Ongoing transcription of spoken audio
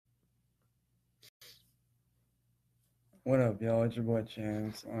What up, y'all? It's your boy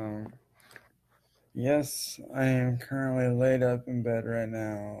Chance. Yes, I am currently laid up in bed right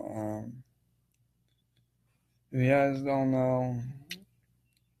now. If you guys don't know,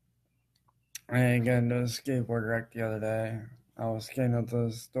 I got into a skateboard wreck the other day. I was skating up to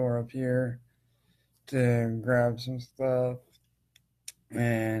the store up here to grab some stuff,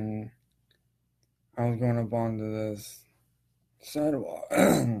 and I was going up onto this sidewalk.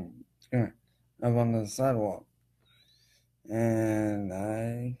 Yeah, up on the sidewalk, and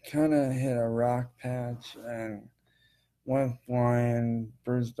I kind of hit a rock patch and went flying,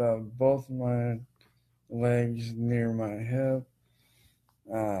 bruised up both my legs near my hip.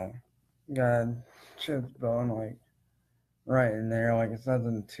 Uh, got chipped bone like right in there. Like it's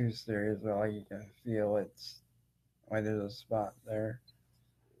nothing too serious, but like you can feel it's like there's a spot there.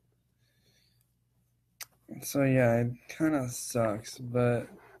 So yeah, it kind of sucks, but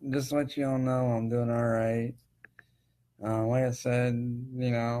just to let you all know, I'm doing all right. Like I said,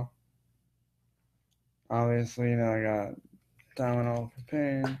 obviously, I got Tylenol for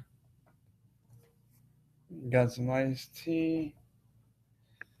pain, got some iced tea,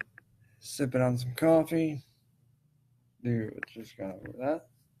 sipping on some coffee. Dude, just got over that.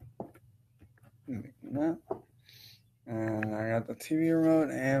 Making that. And I got the TV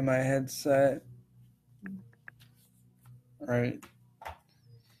remote and my headset right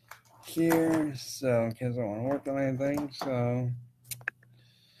here. So in case I want to work on anything. So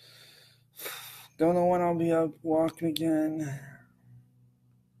don't know when I'll be up walking again.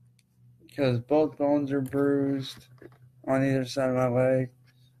 Because both bones are bruised on either side of my leg.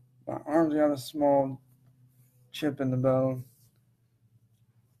 My arm's got a small chip in the bone.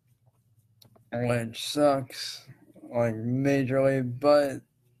 Which sucks. Like majorly. But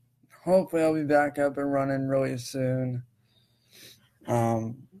hopefully I'll be back up and running really soon.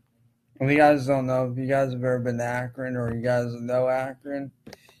 If you guys don't know, if you guys have ever been to Akron or you guys know Akron,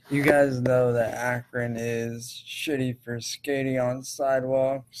 you guys know that Akron is shitty for skating on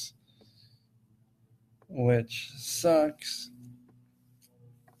sidewalks, which sucks.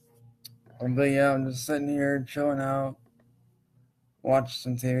 But yeah, I'm just sitting here chilling out, watching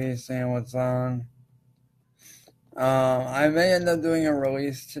some TV, seeing what's on. I may end up doing a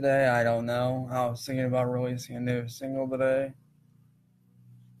release today. I don't know. I was thinking about releasing a new single today.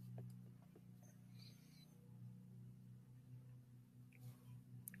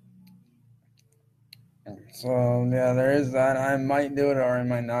 So yeah, there is that. I might do it or I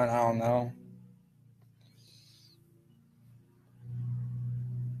might not. I don't know.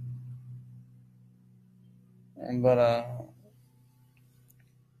 But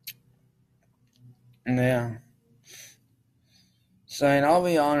yeah. So I'll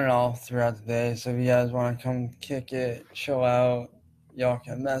be on and off throughout the day. So if you guys want to come kick it, chill out, y'all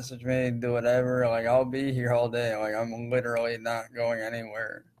can message me, do whatever. Like I'll be here all day. Like I'm literally not going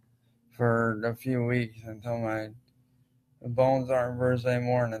anywhere for a few weeks until my bones aren't bruised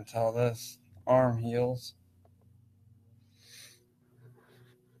anymore and until this arm heals.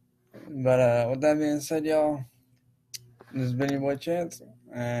 But with that being said, y'all, this has been your boy Chance,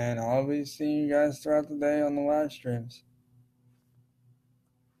 and I'll be seeing you guys throughout the day on the live streams.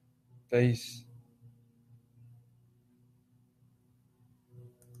 Peace.